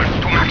 Weapons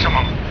to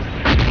maximum.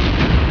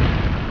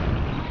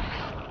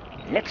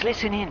 Let's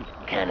listen in.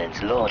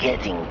 Cannons low.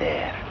 Getting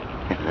there.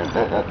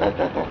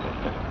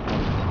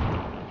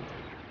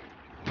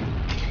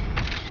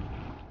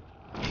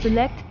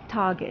 Select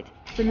target.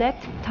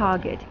 Select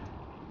target.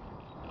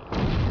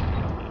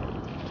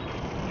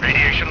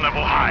 Radiation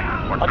level high,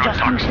 but not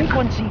Adjusting toxic.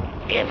 frequency.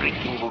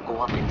 Everything will go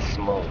up in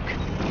smoke.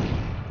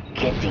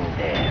 Getting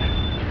there.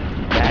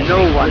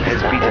 No one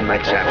has beaten my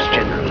traps,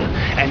 General,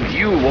 and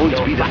you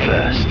won't be the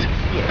first.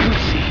 You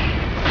see.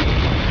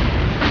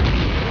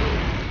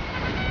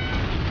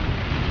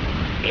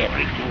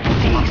 Everything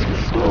stays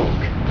with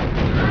smoke.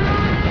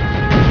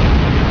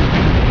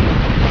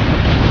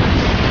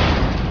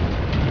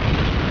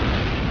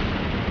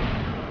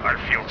 I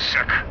feel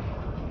sick.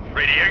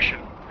 Radiation.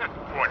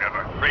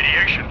 Whatever.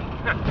 Radiation.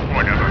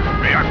 Whatever.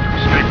 Reactor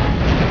stable.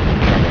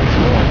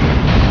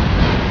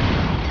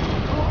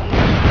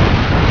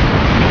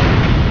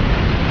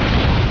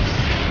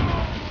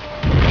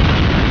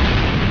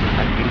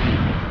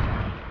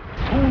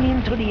 Tune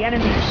in to the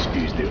enemy.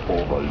 This is the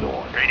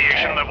Overlord.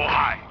 Radiation level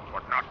high,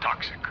 but not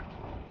toxic.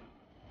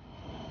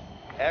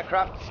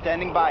 Aircraft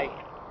standing by.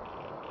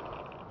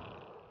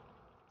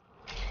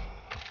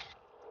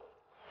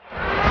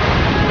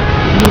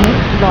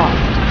 Unit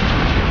lost.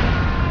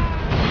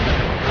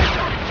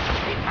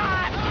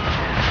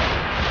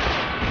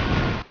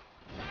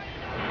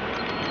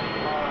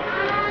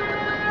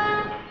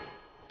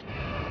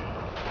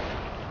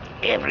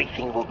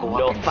 Everything will go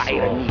up in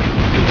fire smoke.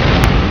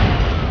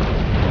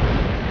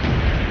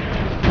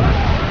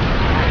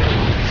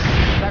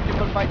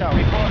 Tactical fighter,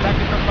 report.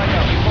 Tactical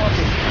fighter,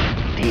 reporting.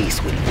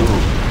 This will do.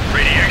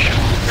 Radiation.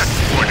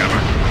 Whatever.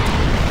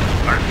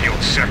 I feel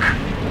sick.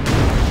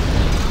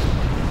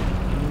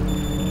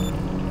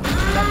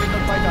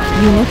 Tactical fighter.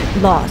 Unit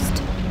lost.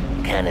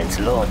 Cannons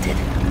loaded.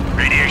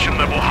 Radiation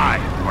level high,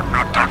 but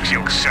not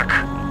toxic. Sick.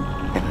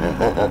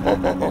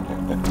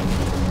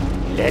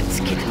 Let's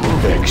get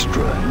moving.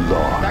 Extra Tactical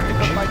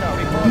large. fighter,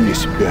 reporting.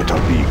 This better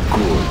be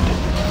good.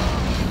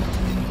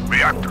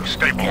 Reactor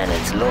stable.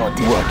 Cannons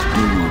loaded. What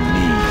do you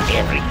need?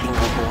 Everything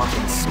will go up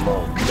in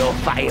smoke. No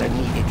fire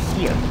needed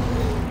here.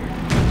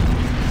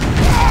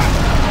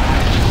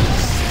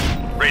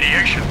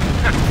 Radiation.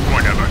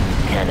 Whatever.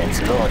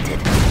 Cannons loaded.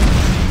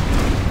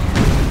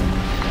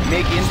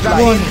 Make in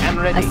and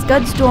A ready.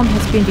 scud storm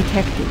has been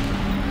detected.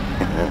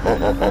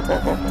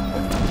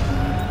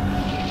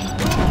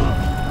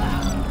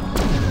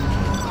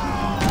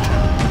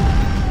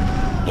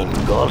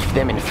 Engulf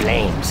them in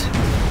flames.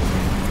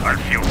 I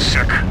feel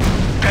sick.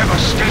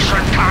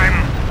 Devastation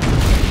time.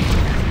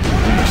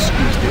 This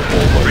is the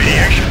Overlord.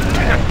 Radiation.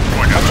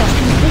 Whatever.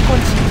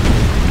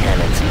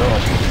 Cannons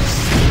loaded.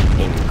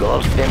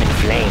 Engulf them in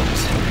flames.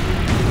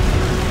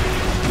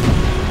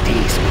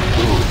 These will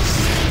do.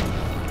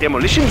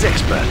 Demolitions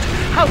expert,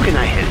 how can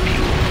I help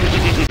you?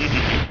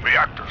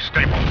 Reactor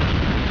stable.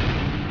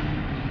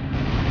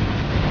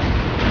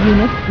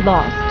 Unit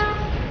lost.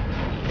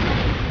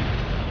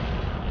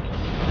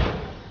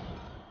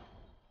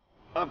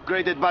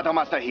 Upgraded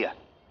Battlemaster here.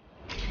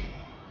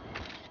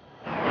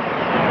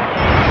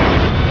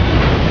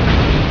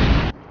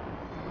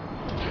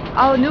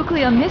 Our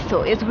nuclear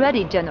missile is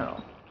ready,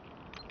 General.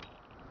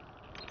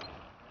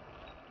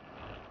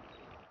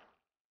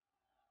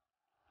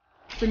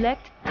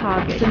 Select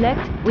target.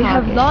 Select. We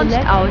have launched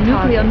our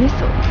nuclear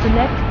missile.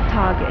 Select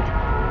target.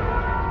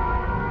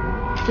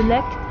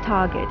 Select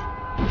target.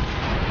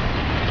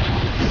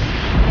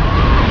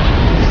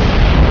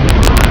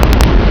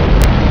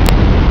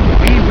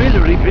 We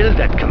will rebuild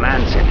that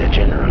command center,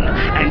 General,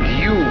 and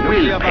you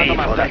will pay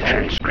for that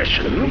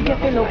transgression. Get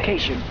the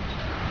location.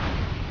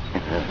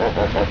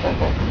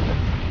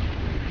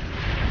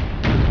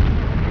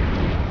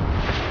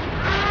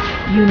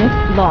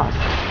 Unit lost.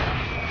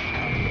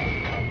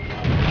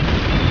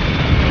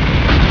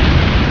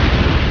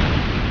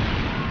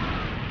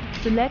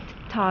 Select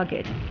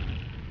target.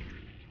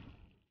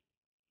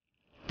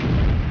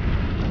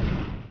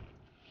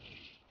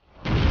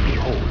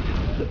 Behold,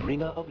 the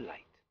bringer of light.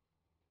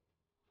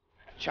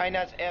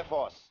 China's Air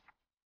Force.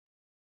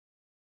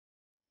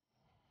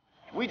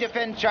 We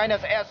defend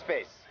China's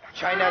airspace.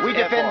 We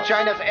defend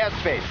China's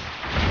airspace.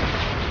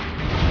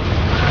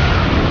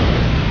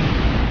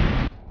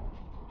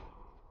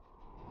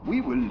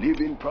 We will live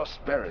in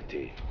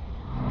prosperity.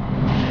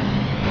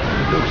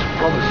 Looks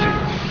promising.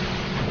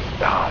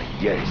 Ah,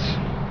 yes.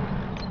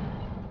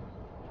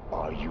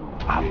 Are you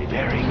ready? A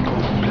very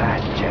good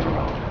plan,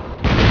 General.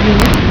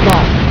 Unit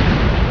lost.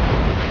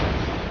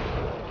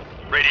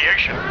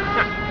 Radiation?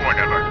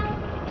 Whatever.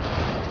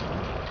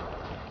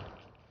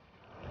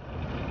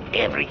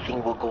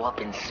 Everything will go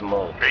up in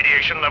smoke.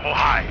 Radiation level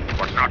high,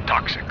 but not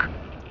toxic.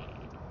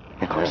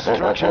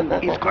 Construction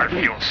is I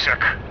complete. feel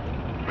sick.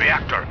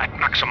 Reactor at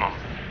maximum.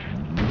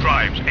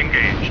 Drives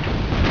engaged.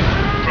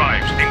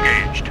 Drives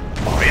engaged.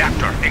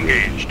 Reactor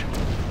engaged.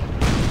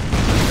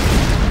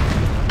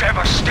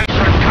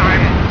 Devastation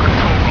time.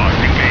 Control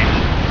rods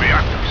engaged.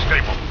 Reactor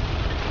stable.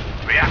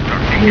 Reactor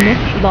Unit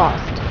engaged.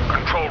 lost.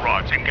 Control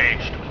rods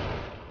engaged.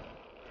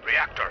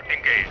 Reactor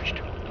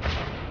engaged.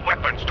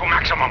 Weapons to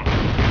maximum.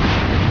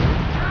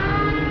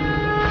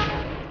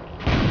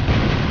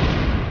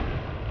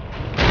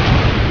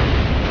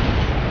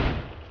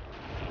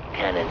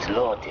 Cannons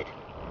loaded.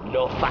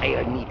 No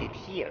fire needed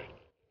here.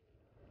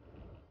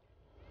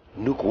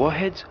 Nuke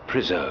warheads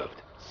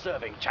preserved.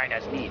 Serving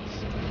China's needs.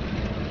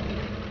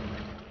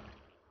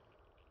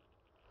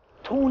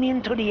 Tune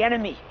in to the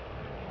enemy.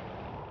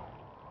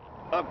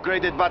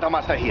 Upgraded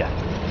Battlemaster here.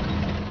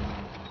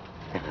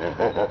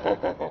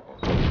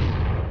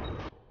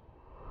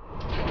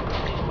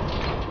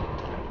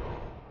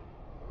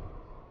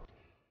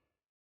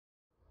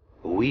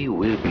 We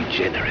will be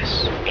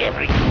generous.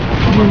 Everything.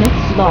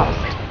 Units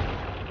lost.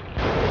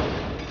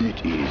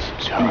 It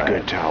is time.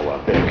 Speaker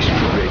tower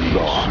extra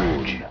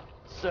large.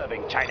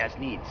 Serving China's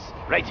needs.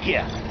 Right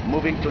here.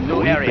 Moving to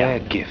new We area. bear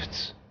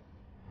gifts.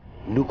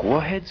 Nuke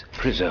warheads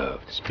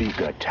preserved.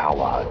 Speaker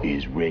tower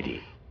is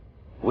ready.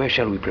 Where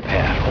shall we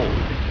prepare?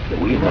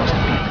 Hold. We must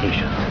be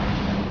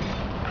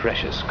patient.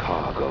 Precious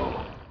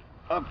cargo.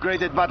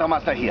 Upgraded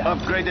Battlemaster here.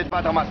 Upgraded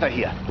Battlemaster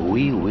here.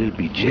 We will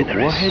be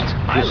generous. Nuke warheads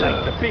I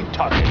preserved. like the big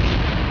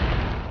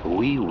target.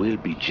 We will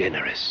be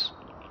generous.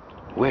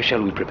 Where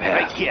shall we prepare?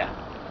 Right here.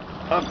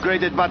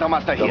 Upgraded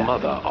Battlemaster The here.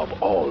 mother of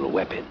all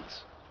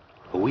weapons.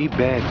 We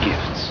bear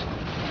gifts.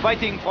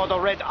 Fighting for the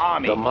Red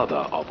Army. The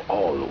mother of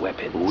all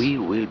weapons. We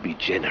will be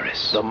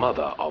generous. The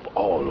mother of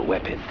all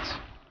weapons.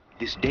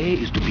 This day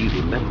is to be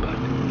remembered.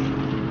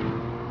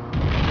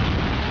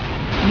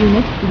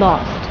 Unit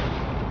lost.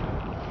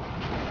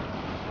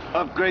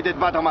 Upgraded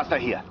Battlemaster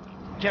here.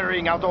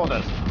 Carrying out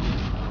orders.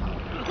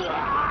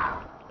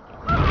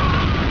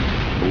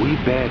 We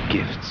bear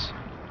gifts.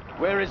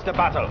 Where is the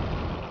battle?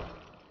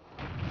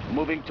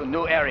 Moving to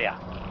new area.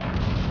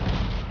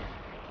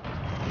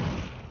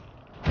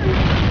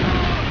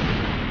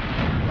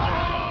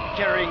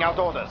 Carrying out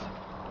orders.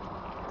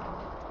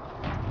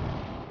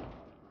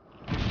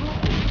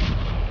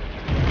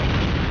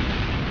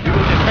 We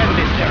will defend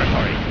this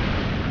territory.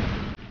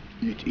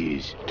 It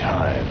is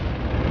time.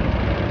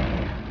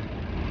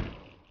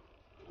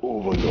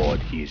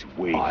 Overlord is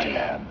waiting. I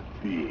am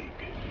big.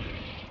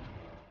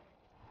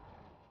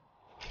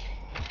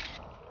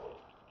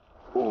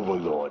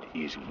 Overlord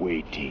is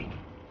waiting.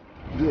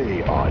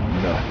 They are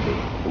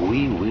nothing.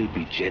 We will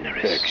be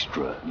generous.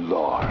 Extra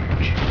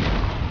large.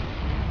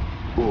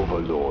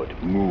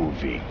 Overlord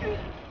moving.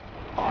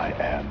 I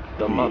am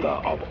The big. mother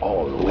of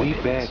all weapons.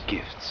 We bear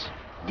gifts.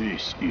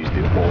 This is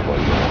the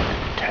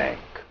Overlord tank.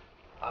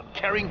 I'm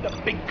carrying the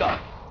big gun.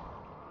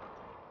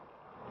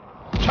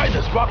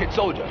 China's rocket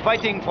soldier.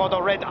 Fighting for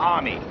the Red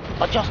Army.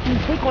 Adjusting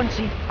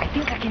frequency. I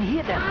think I can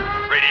hear them.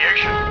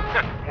 Radiation?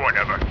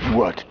 Whatever.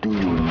 What do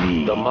you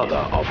need? The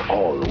mother of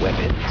all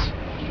weapons.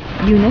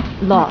 Unit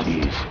lost.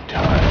 It is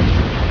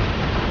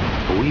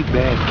time. We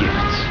bear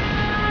gifts.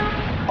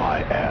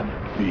 I am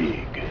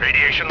big.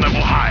 Radiation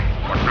level high,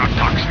 but not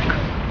toxic.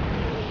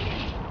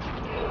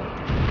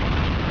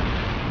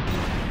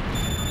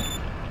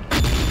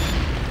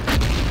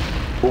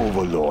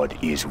 Overlord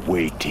is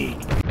waiting.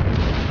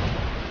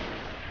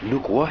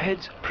 Nuke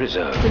warheads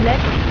preserved.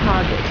 Select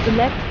target.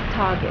 Select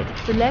target.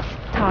 Select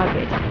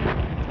target.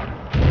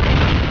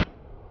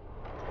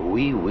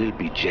 We will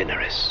be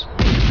generous.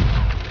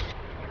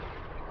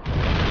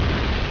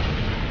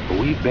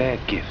 We bear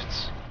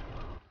gifts.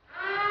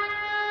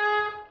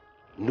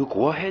 Nuke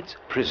warheads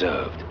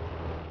preserved.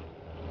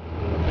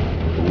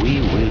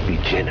 We will be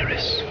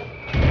generous.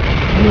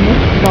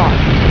 Unit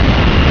lost.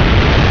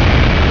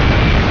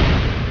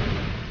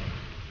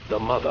 The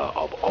mother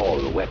of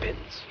all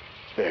weapons.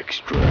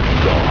 Extra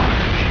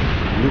large.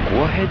 Nuke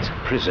warheads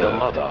preserved. The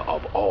mother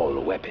of all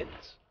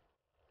weapons.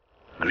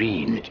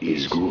 Green It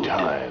is good.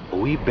 time.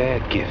 We bear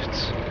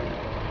gifts.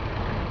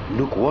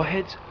 Nuke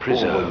warheads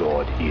preserved.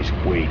 Overlord is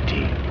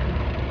waiting.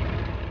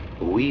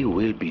 We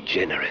will be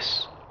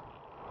generous.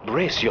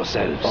 Brace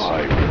yourselves.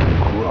 I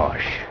will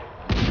crush.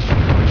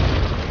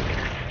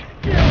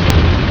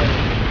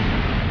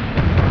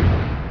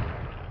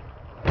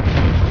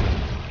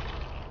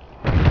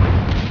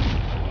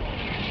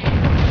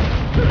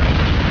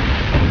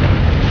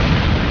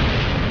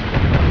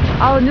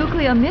 Our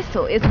nuclear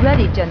missile is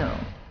ready, General.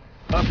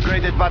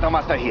 Upgraded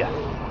Battlemaster here.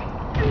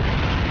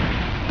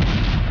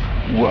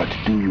 What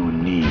do you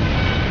need?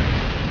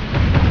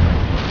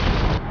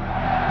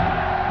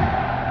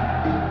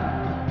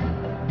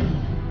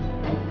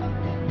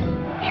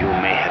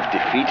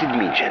 defeated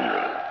me,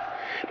 General.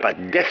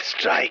 But Death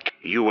Strike,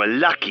 you were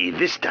lucky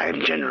this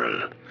time,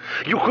 General.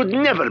 You could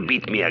never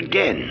beat me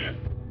again.